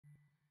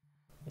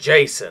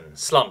Jason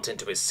slumped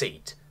into his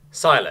seat,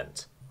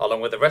 silent,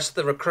 along with the rest of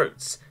the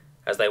recruits,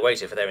 as they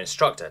waited for their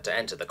instructor to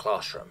enter the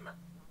classroom.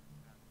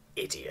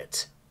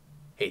 Idiot,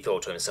 he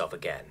thought to himself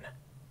again.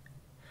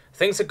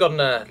 Things had gotten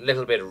a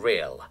little bit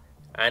real,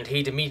 and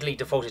he'd immediately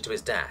defaulted to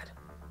his dad,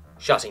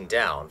 shutting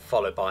down,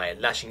 followed by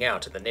lashing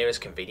out at the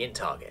nearest convenient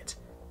target.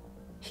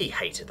 He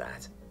hated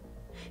that.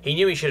 He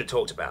knew he should have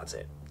talked about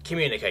it,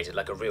 communicated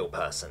like a real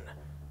person.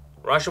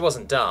 Rajah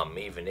wasn't dumb,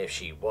 even if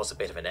she was a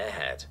bit of an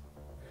airhead.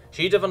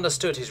 She'd have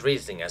understood his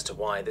reasoning as to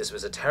why this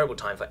was a terrible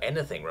time for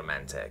anything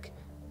romantic.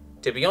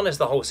 To be honest,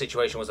 the whole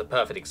situation was a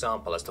perfect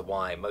example as to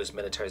why most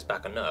militaries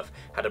back on Earth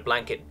had a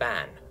blanket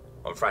ban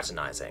on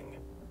fraternizing,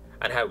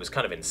 and how it was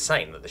kind of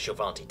insane that the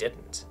Shilvanti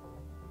didn't.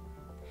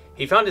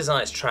 He found his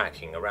eyes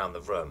tracking around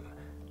the room,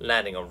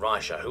 landing on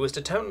Rajah, who was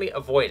determinedly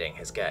avoiding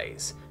his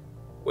gaze,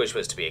 which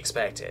was to be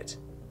expected.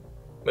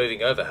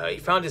 Moving over her, he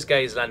found his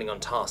gaze landing on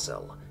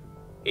Tarsil.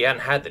 He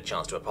hadn't had the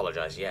chance to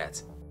apologize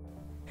yet.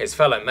 His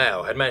fellow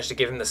male had managed to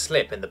give him the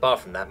slip in the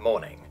bathroom that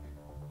morning,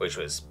 which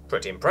was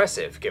pretty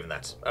impressive given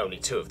that only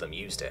 2 of them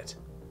used it.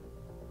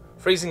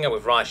 Freezing up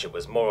with Rajah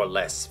was more or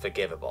less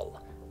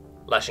forgivable.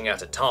 Lashing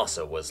out at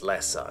Tarsil was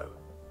less so.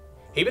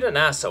 He'd been an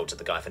asshole to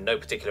the guy for no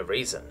particular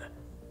reason.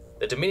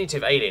 The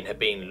diminutive alien had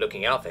been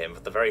looking out for him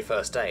from the very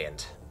first day,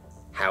 and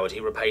how had he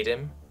repaid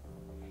him?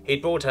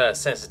 He'd brought a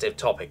sensitive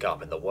topic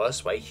up in the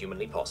worst way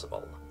humanly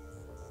possible.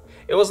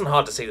 It wasn't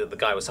hard to see that the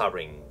guy was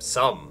harboring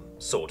some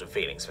sort of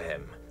feelings for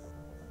him.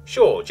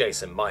 Sure,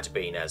 Jason might have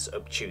been as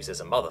obtuse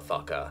as a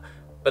motherfucker,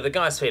 but the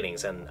guy's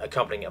feelings and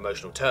accompanying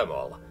emotional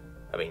turmoil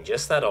have been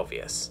just that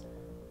obvious.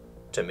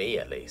 To me,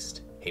 at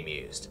least, he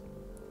mused.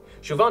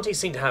 Shilvanti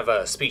seemed to have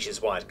a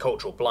species-wide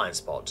cultural blind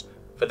spot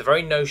for the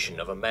very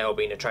notion of a male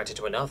being attracted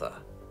to another.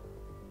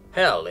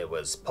 Hell, it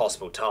was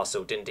possible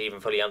Tarsil didn't even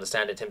fully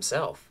understand it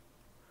himself.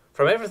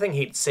 From everything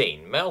he'd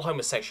seen, male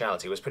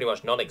homosexuality was pretty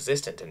much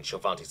non-existent in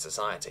Shilvanti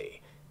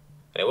society,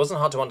 and it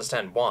wasn't hard to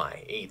understand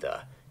why,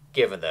 either,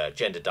 given the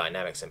gender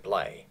dynamics in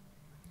play.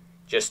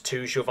 Just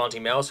 2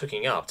 Shilvanti males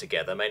hooking up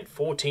together meant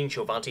 14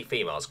 Shilvanti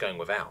females going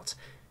without.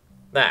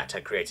 That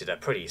had created a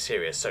pretty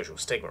serious social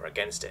stigma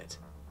against it,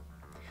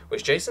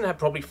 which Jason had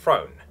probably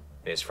thrown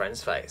in his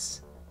friend's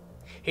face.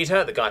 He'd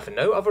hurt the guy for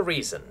no other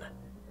reason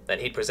than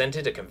he'd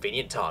presented a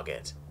convenient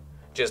target,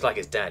 just like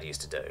his dad used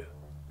to do,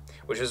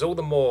 which was all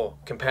the more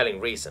compelling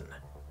reason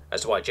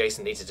as to why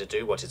Jason needed to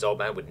do what his old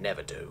man would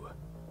never do: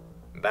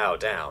 bow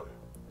down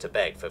to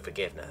beg for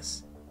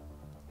forgiveness.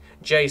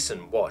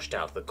 Jason watched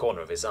out of the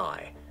corner of his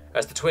eye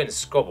as the twins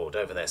squabbled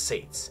over their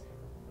seats.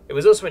 It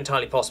was also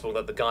entirely possible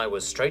that the guy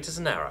was straight as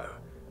an arrow,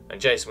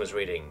 and Jason was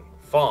reading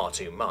far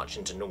too much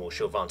into normal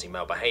Shilvanti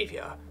male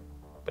behaviour,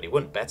 but he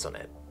wouldn't bet on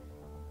it.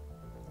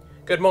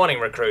 "Good morning,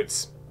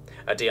 recruits,"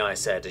 a DI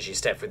said as she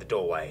stepped through the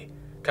doorway,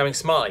 coming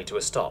smartly to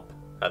a stop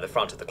at the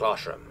front of the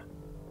classroom.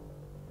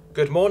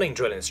 "Good morning,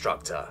 drill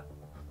instructor,"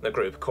 the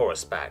group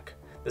chorused back,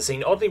 the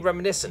scene oddly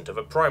reminiscent of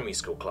a primary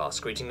school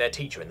class greeting their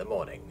teacher in the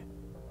morning,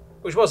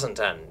 which wasn't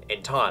an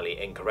entirely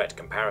incorrect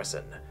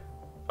comparison.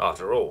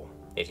 After all,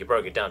 if you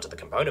broke it down to the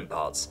component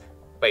parts,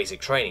 basic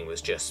training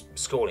was just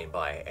schooling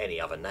by any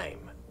other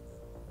name.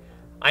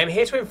 "I am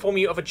here to inform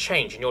you of a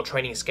change in your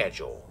training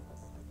schedule,"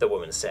 the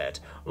woman said,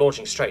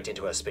 launching straight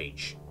into her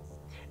speech.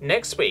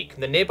 "Next week,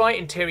 the nearby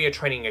Interior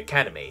Training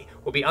Academy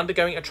will be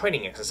undergoing a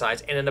training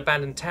exercise in an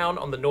abandoned town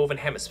on the northern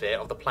hemisphere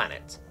of the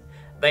planet.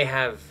 They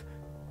have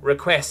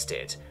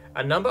requested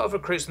a number of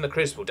recruits from the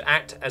Crucible to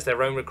act as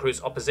their own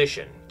recruits'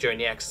 opposition during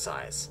the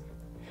exercise.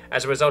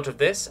 As a result of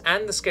this,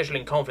 and the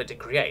scheduling conflict it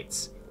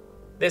creates,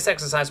 this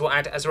exercise will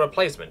act as a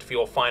replacement for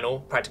your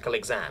final practical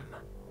exam."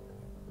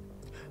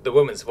 The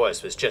woman's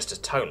voice was just as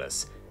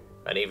toneless,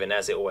 and even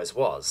as it always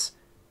was,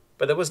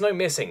 but there was no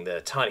missing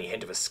the tiny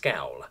hint of a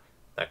scowl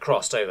that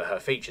crossed over her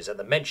features at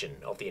the mention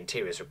of the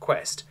Interior's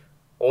request,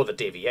 or the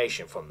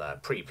deviation from the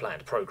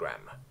pre-planned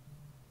program.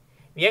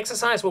 "The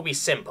exercise will be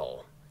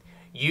simple.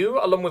 You,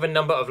 along with a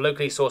number of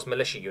locally sourced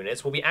militia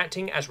units, will be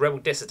acting as rebel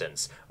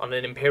dissidents on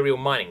an Imperial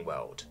mining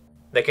world.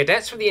 The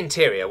cadets from the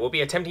Interior will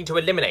be attempting to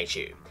eliminate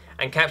you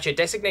and capture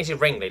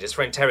designated ringleaders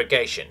for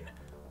interrogation,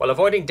 while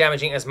avoiding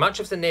damaging as much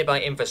of the nearby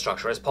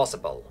infrastructure as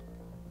possible.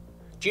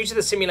 Due to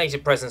the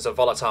simulated presence of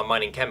volatile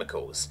mining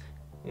chemicals,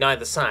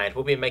 neither side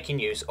will be making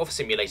use of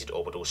simulated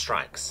orbital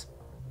strikes."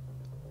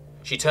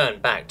 She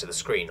turned back to the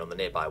screen on the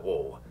nearby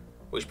wall,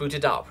 which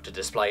booted up to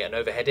display an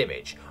overhead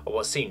image of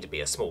what seemed to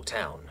be a small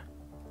town.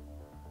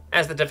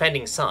 "As the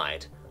defending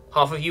side,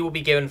 half of you will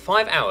be given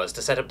 5 hours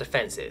to set up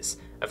defences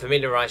and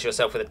familiarise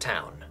yourself with the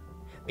town.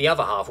 The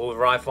other half will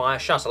arrive via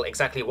shuttle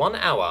exactly 1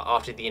 hour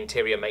after the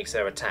Interior makes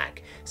their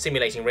attack,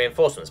 simulating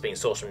reinforcements being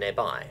sourced from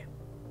nearby."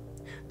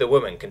 The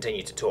woman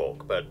continued to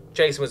talk, but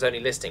Jason was only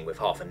listening with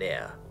half an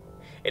ear.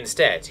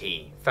 Instead,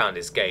 he found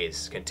his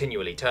gaze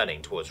continually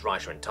turning towards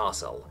Rajah and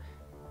Tarsil.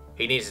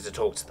 He needed to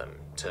talk to them,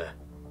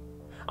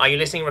 "Are you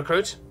listening,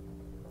 recruit?"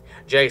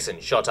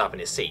 Jason shot up in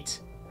his seat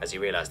as he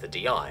realised the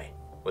DI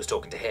was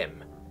talking to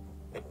him.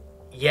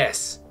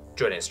 "Yes,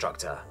 drill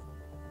instructor."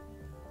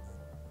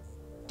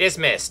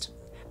 "Dismissed,"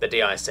 the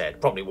DI said,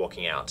 promptly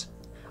walking out.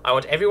 I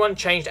want everyone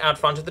changed out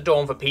front of the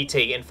dorm for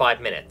PT in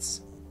 5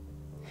 minutes.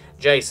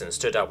 Jason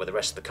stood up with the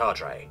rest of the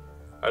cadre,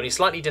 only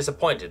slightly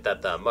disappointed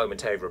that the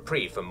momentary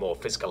reprieve from more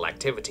physical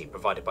activity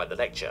provided by the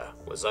lecture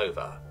was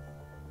over.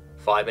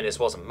 5 minutes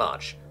wasn't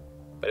much,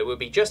 but it would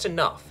be just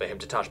enough for him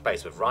to touch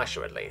base with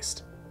Rysha at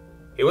least.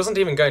 He wasn't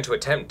even going to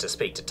attempt to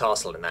speak to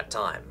Tarsel in that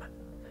time.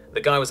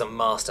 The guy was a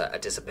master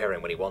at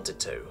disappearing when he wanted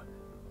to.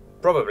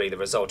 Probably the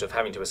result of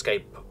having to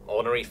escape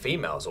ornery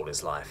females all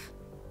his life,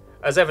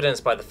 as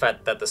evidenced by the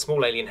fact that the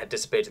small alien had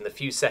disappeared in the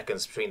few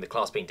seconds between the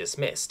class being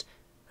dismissed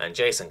and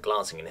Jason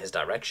glancing in his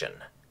direction.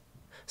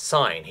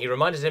 Sighing, he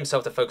reminded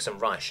himself to focus on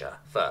Rysha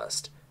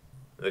first.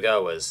 The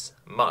girl was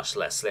much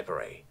less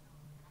slippery.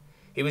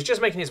 He was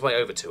just making his way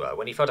over to her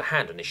when he felt a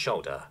hand on his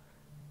shoulder.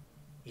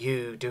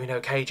 "You doing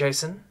okay,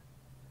 Jason?"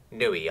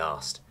 Nui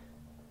asked.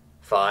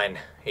 "Fine,"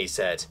 he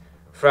said,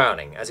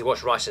 frowning as he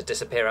watched Rysha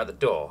disappear out the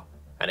door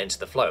and into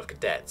the flow of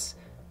cadets.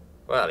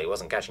 Well, he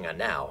wasn't catching her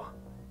now.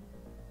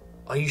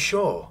 "Are you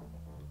sure?"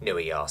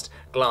 Nui asked,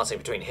 glancing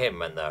between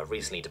him and the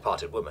recently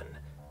departed woman.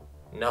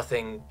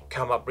 "Nothing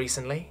come up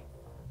recently?"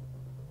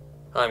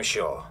 "I'm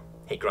sure,"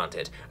 he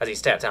grunted as he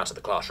stepped out of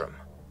the classroom.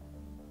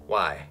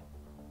 "Why?"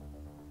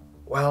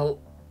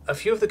 "Well, a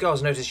few of the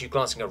girls noticed you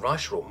glancing at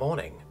Rysha all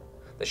morning."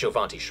 The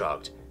Shilvanti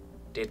shrugged.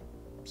 "Did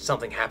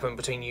something happen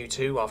between you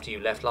two after you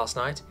left last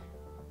night?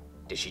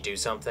 Did she do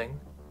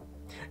something?"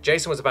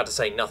 Jason was about to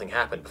say nothing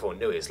happened before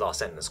Nui's last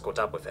sentence caught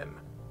up with him.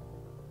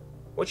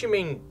 "What do you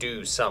mean,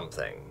 do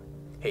something?"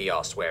 he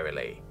asked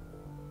warily.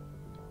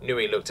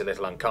 Nui looked a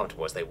little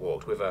uncomfortable as they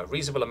walked, with a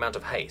reasonable amount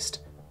of haste,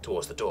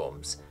 towards the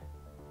dorms.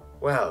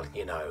 "Well,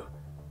 you know,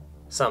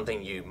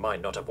 something you might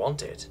not have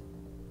wanted."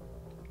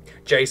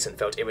 Jason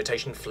felt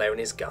irritation flare in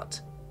his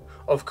gut.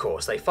 Of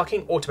course, they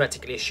fucking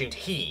automatically assumed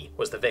he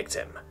was the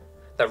victim,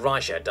 that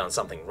Rysha had done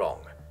something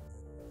wrong,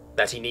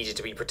 that he needed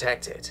to be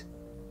protected.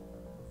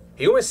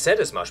 He almost said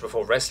as much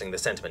before wrestling the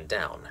sentiment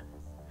down.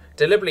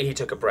 Deliberately he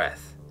took a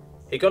breath.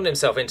 He got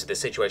himself into this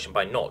situation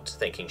by not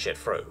thinking shit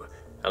through,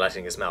 and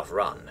letting his mouth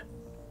run.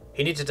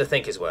 He needed to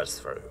think his words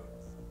through.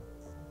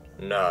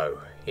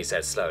 "No," he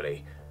said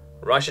slowly.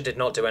 "Rysha did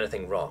not do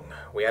anything wrong.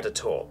 We had a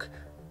talk.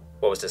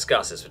 What was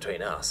discussed is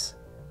between us."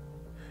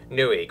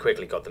 Nui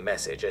quickly got the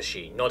message as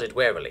she nodded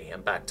warily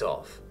and backed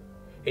off.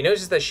 He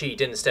noticed that she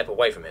didn't step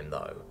away from him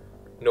though,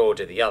 nor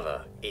did the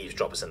other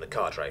eavesdroppers in the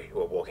cadre who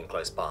were walking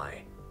close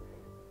by.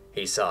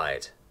 He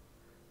sighed.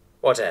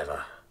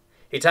 Whatever.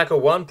 He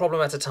tackled one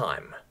problem at a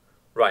time.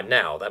 Right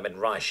now, that meant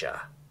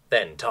Rysha,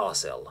 then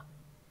Tarsel.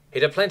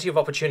 He'd had plenty of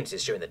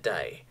opportunities during the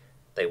day.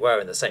 They were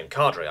in the same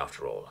cadre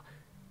after all.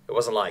 It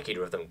wasn't like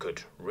either of them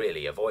could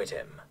really avoid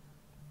him.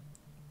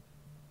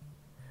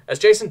 As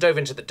Jason dove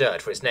into the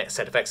dirt for his next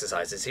set of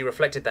exercises, he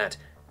reflected that,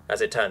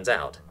 as it turns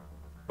out,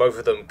 both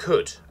of them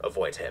could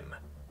avoid him.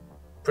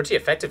 Pretty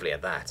effectively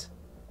at that.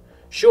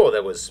 Sure,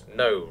 there was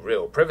no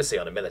real privacy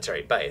on a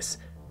military base,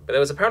 but there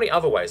was apparently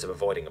other ways of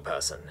avoiding a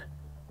person.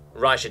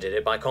 Rysha did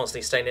it by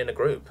constantly staying in a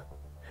group.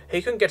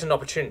 He couldn't get an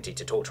opportunity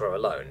to talk to her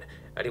alone,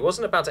 and he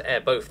wasn't about to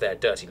air both their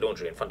dirty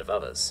laundry in front of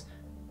others.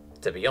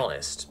 To be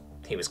honest,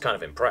 he was kind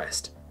of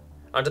impressed.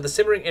 Under the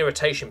simmering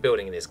irritation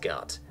building in his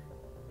gut,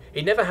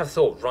 he'd never have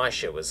thought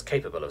Rysha was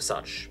capable of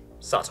such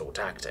subtle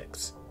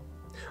tactics.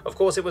 Of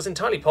course, it was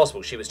entirely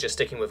possible she was just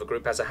sticking with a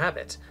group as a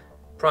habit.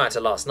 Prior to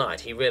last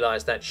night, he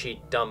realized that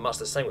she'd done much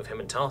the same with him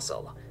and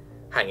Tarsel,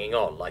 hanging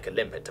on like a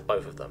limpet to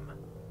both of them.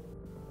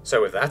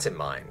 So with that in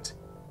mind,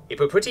 he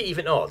put pretty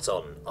even odds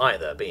on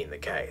either being the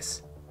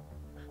case.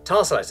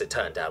 Tarsel, as it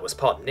turned out, was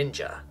part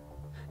ninja.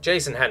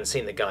 Jason hadn't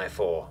seen the guy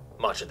for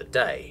much of the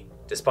day,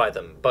 despite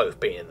them both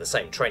being in the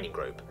same training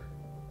group.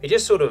 He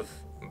just sort of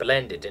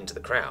blended into the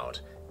crowd,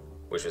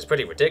 which was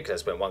pretty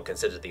ridiculous when one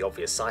considered the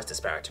obvious size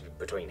disparity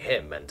between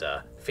him and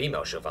a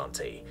female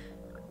Shilvanti.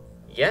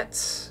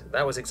 Yet,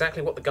 that was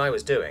exactly what the guy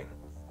was doing.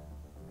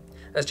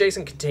 As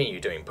Jason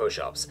continued doing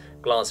push-ups,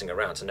 glancing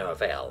around to no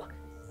avail,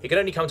 he could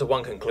only come to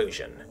one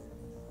conclusion.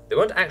 There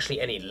weren't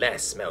actually any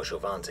less male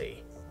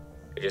Shilvanti.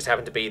 It just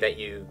happened to be that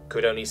you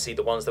could only see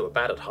the ones that were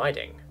bad at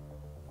hiding.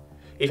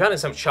 He found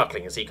himself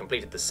chuckling as he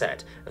completed the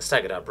set and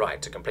staggered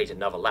upright to complete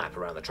another lap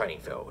around the training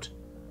field.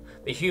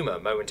 The humour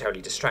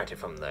momentarily distracted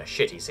from the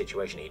shitty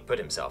situation he'd put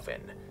himself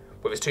in,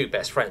 with his two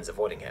best friends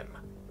avoiding him.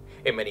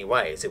 In many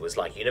ways, it was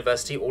like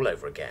university all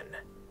over again.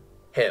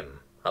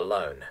 Him,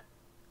 alone,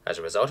 as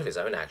a result of his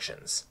own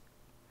actions.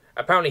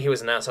 Apparently he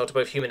was an asshole to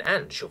both human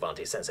and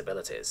Shilvanti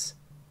sensibilities.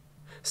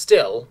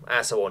 Still,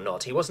 asshole or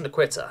not, he wasn't a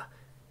quitter.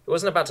 He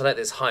wasn't about to let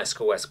this high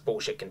school-esque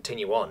bullshit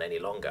continue on any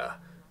longer,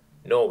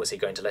 nor was he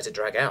going to let it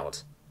drag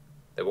out.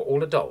 They were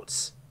all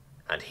adults,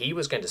 and he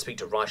was going to speak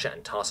to Rysha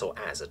and Tarsel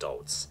as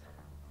adults,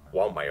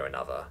 one way or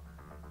another.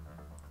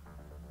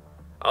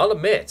 I'll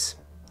admit,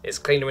 it's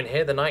cleaner in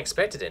here than I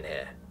expected in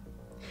here.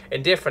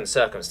 In different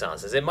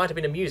circumstances, it might have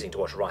been amusing to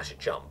watch Rysha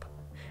jump.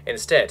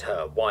 Instead,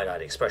 her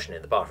wide-eyed expression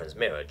in the bathroom's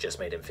mirror just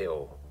made him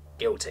feel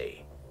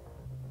guilty.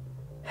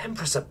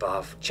 "Empress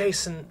above,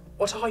 Jason,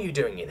 what are you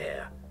doing in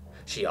here?"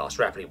 she asked,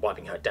 rapidly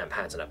wiping her damp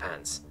hands on her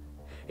pants.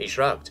 He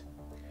shrugged.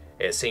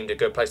 It seemed a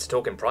good place to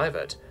talk in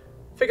private.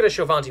 Figured a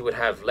Shorvanti would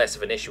have less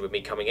of an issue with me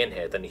coming in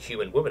here than a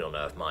human woman on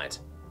Earth might.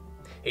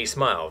 He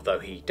smiled, though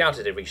he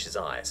doubted it reached his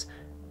eyes.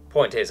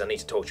 Point is, I need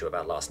to talk to you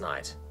about last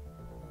night.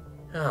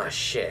 Ah,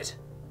 shit,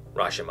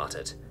 Riokan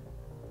muttered.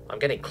 I'm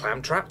getting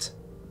clam-trapped?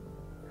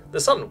 The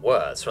sudden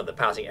words from the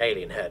pouting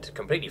alien had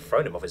completely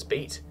thrown him off his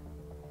beat.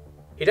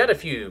 He'd had a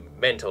few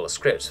mental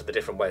scripts for the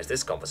different ways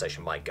this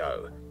conversation might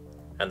go,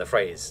 and the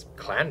phrase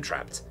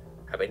clam-trapped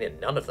had been in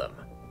none of them.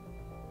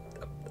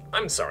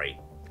 I'm sorry,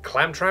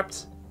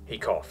 clam-trapped? He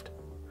coughed.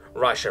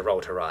 Riokan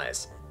rolled her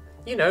eyes.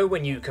 You know,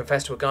 when you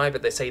confess to a guy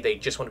but they say they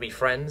just want to be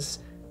friends?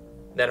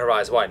 Then her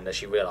eyes widened as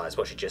she realised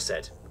what she just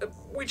said.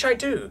 Which I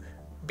do.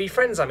 Be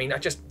friends, I mean, I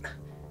just...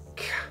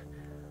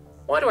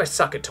 Why do I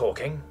suck at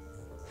talking?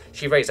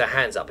 She raised her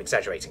hands up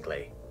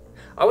exaggeratingly.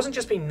 I wasn't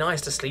just being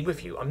nice to sleep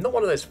with you. I'm not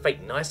one of those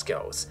fake nice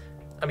girls.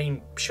 I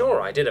mean, sure,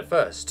 I did at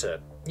first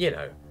to,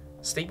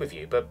 sleep with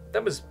you, but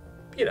that was,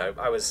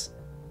 I was...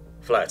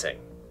 Flirting.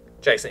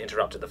 Jason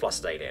interrupted the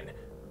flustered alien.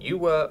 You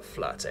were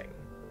flirting.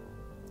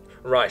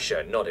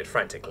 Riokan nodded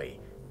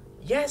frantically.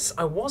 Yes,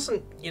 I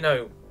wasn't,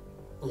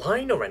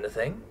 lying or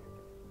anything.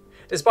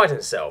 Despite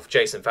himself,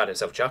 Jason found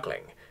himself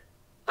chuckling.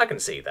 I can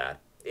see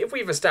that. If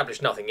we've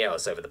established nothing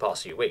else over the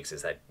past few weeks,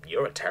 is that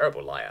you're a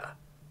terrible liar.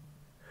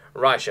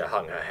 Riokan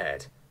hung her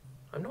head.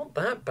 I'm not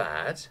that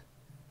bad.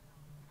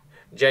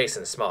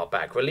 Jason smiled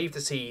back, relieved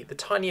to see the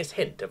tiniest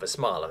hint of a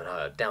smile on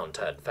her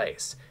downturned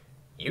face.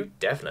 You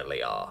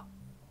definitely are.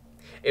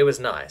 It was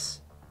nice,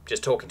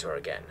 just talking to her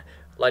again,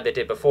 like they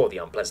did before the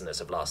unpleasantness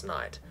of last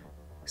night.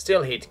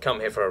 Still, he'd come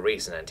here for a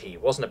reason, and he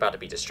wasn't about to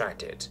be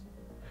distracted.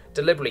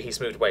 Deliberately, he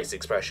smoothed away his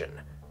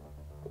expression.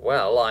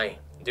 Well, I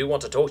do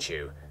want to talk to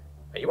you,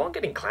 and you aren't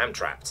getting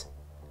clam-trapped.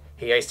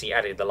 He hastily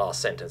added the last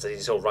sentence as he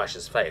saw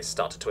Riokan's face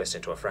start to twist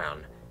into a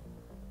frown.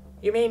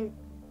 You mean...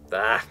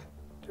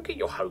 don't get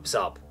your hopes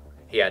up,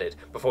 he added,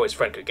 before his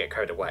friend could get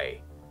carried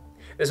away.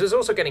 This was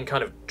also getting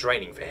kind of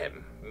draining for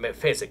him,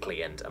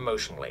 physically and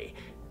emotionally,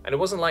 and it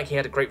wasn't like he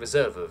had a great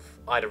reserve of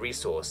either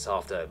resource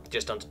after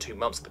just under 2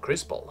 months at the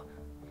Crucible.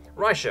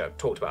 Riokan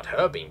talked about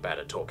her being bad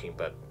at talking,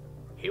 but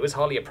he was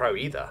hardly a pro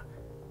either.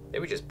 They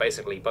were just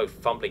basically both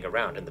fumbling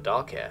around in the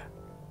dark here.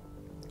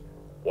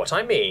 What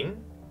I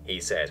mean,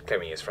 he said,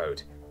 clearing his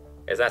throat,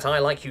 is that I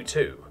like you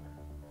too.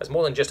 As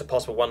more than just a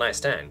possible one-night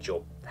stand,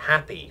 you're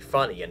happy,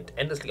 funny, and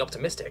endlessly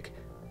optimistic.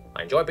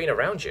 I enjoy being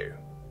around you.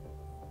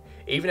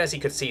 Even as he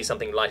could see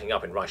something lighting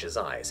up in Riokan's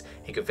eyes,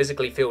 he could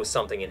physically feel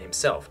something in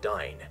himself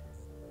dying.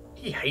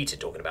 He hated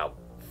talking about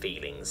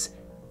feelings.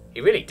 He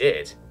really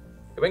did.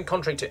 It went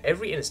contrary to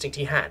every instinct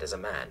he had as a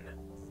man.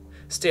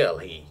 Still,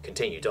 he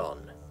continued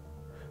on.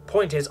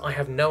 Point is, I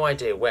have no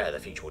idea where the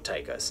future will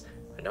take us,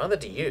 and neither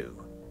do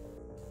you.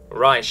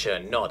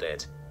 Riokan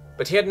nodded,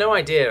 but he had no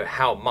idea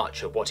how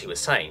much of what he was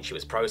saying she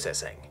was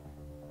processing.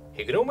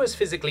 He could almost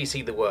physically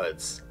see the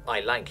words,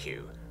 I like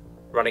you,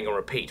 running on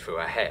repeat through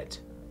her head.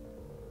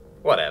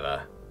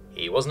 Whatever.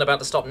 He wasn't about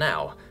to stop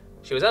now.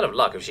 She was out of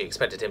luck if she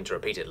expected him to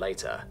repeat it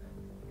later.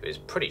 He was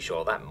pretty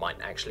sure that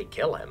might actually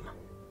kill him.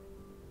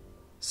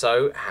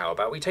 So, how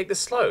about we take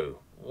this slow,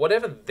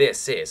 whatever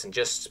this is, and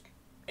just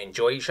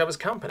enjoy each other's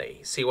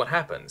company, see what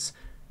happens.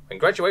 When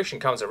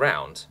graduation comes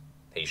around,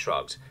 he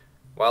shrugged,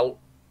 well,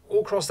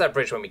 we'll cross that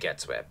bridge when we get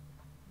to it.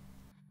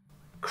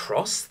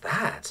 Cross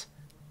that?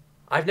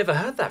 I've never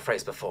heard that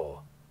phrase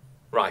before,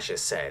 Riokan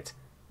said,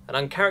 an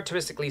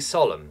uncharacteristically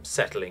solemn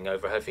settling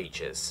over her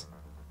features.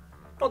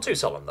 Not too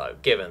solemn, though,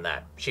 given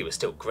that she was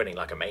still grinning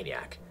like a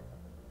maniac.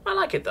 I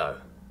like it, though.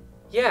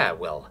 Yeah,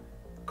 we'll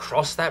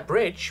cross that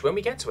bridge when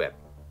we get to it.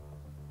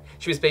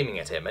 She was beaming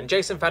at him, and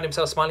Jason found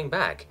himself smiling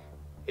back.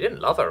 He didn't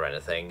love her or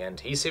anything, and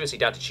he seriously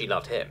doubted she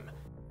loved him.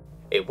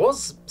 It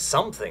was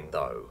something,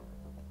 though.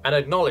 An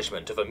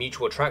acknowledgement of a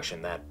mutual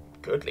attraction that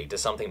could lead to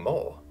something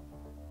more.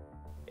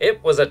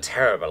 It was a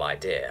terrible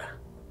idea.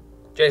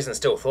 Jason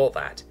still thought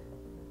that.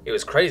 It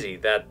was crazy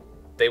that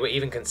they were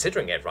even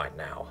considering it right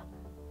now.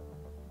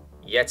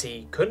 Yet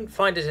he couldn't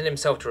find it in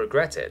himself to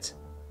regret it,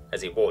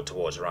 as he walked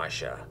towards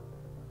Riokan.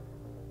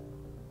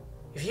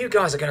 If you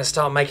guys are going to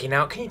start making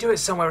out, can you do it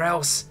somewhere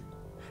else?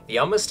 The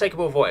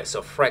unmistakable voice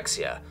of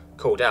Phyrexia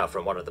called out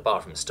from one of the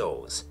bathroom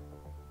stalls.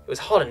 It was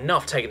hard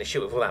enough taking the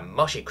shit with all that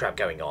mushy crap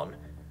going on.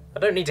 I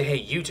don't need to hear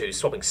you two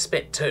swapping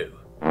spit too.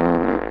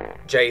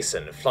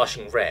 Jason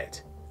flushing red,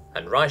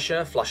 and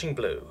Riokan flushing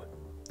blue.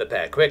 The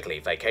pair quickly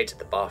vacated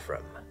the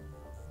bathroom.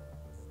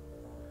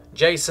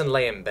 Jason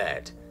lay in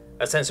bed,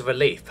 a sense of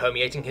relief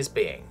permeating his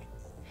being.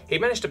 He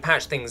managed to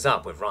patch things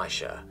up with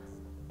Riokan.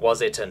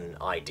 Was it an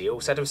ideal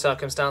set of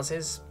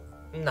circumstances?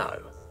 No.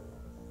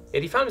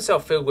 Yet he found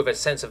himself filled with a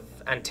sense of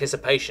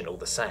anticipation all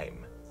the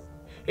same.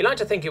 He liked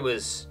to think it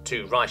was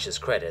to Riokan's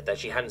credit that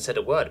she hadn't said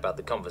a word about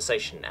the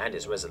conversation and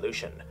its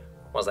resolution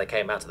once they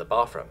came out of the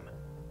bathroom.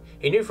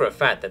 He knew for a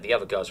fact that the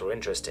other girls were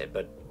interested,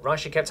 but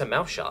Riokan kept her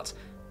mouth shut,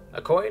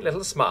 a coy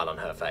little smile on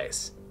her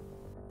face.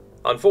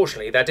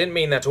 Unfortunately, that didn't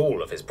mean that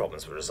all of his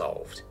problems were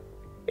resolved.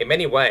 In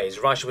many ways,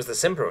 Riokan was the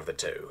simpler of the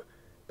two.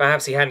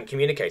 Perhaps he hadn't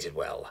communicated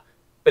well,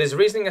 but his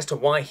reasoning as to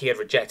why he had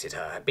rejected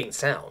her had been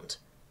sound.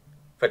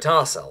 For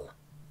Tarsal,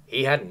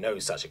 he had no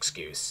such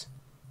excuse.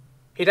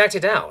 He'd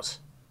acted out,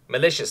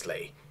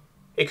 maliciously.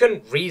 He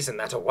couldn't reason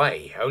that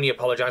away, only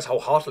apologize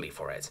wholeheartedly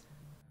for it.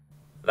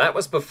 That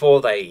was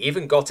before they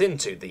even got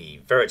into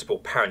the veritable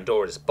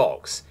Pandora's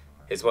box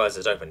his words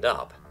had opened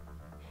up.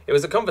 It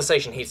was a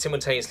conversation he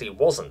simultaneously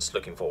wasn't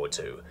looking forward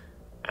to,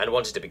 and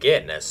wanted to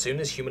begin as soon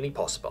as humanly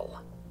possible.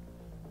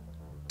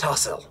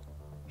 "Tarsel,"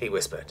 he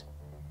whispered.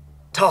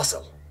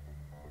 "Tarsel."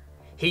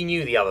 He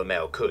knew the other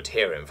male could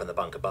hear him from the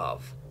bunk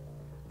above.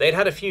 They'd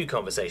had a few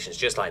conversations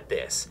just like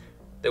this,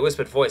 their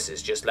whispered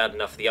voices just loud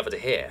enough for the other to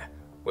hear,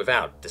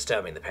 without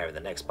disturbing the pair in the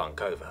next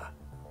bunk over.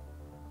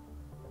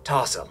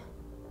 "Tarsel."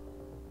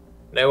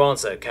 No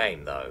answer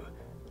came, though,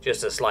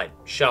 just a slight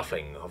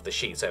shuffling of the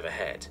sheets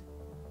overhead.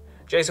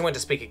 Jason went to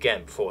speak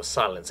again before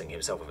silencing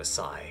himself with a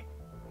sigh.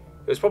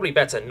 It was probably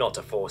better not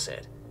to force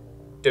it.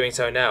 Doing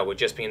so now would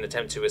just be an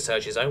attempt to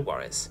assuage his own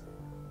worries.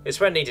 His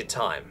friend needed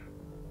time,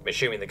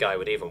 assuming the guy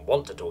would even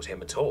want to talk to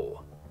him at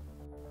all.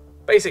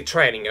 Basic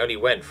training only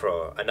went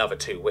for another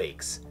 2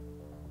 weeks.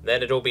 Then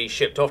it'd all be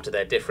shipped off to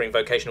their differing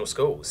vocational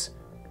schools.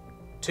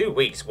 2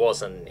 weeks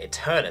was an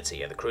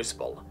eternity at the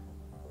Crucible,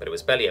 but it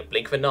was barely a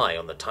blink of an eye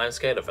on the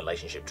timescale of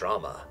relationship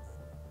drama.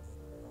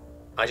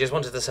 "I just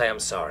wanted to say I'm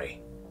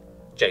sorry,"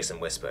 Jason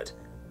whispered,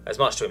 as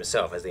much to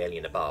himself as the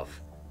alien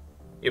above.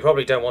 "You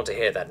probably don't want to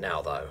hear that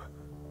now, though,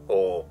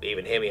 or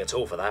even hear me at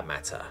all for that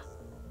matter.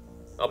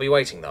 I'll be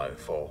waiting, though,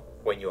 for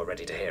when you are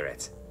ready to hear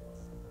it."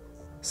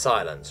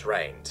 Silence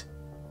reigned.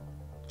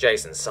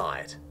 Jason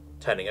sighed,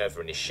 turning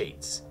over in his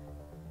sheets.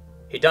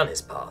 He'd done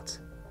his part.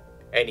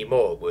 Any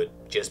more would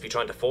just be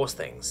trying to force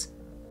things.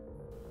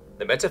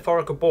 The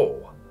metaphorical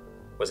ball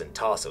was in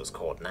Tarsel's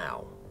court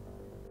now.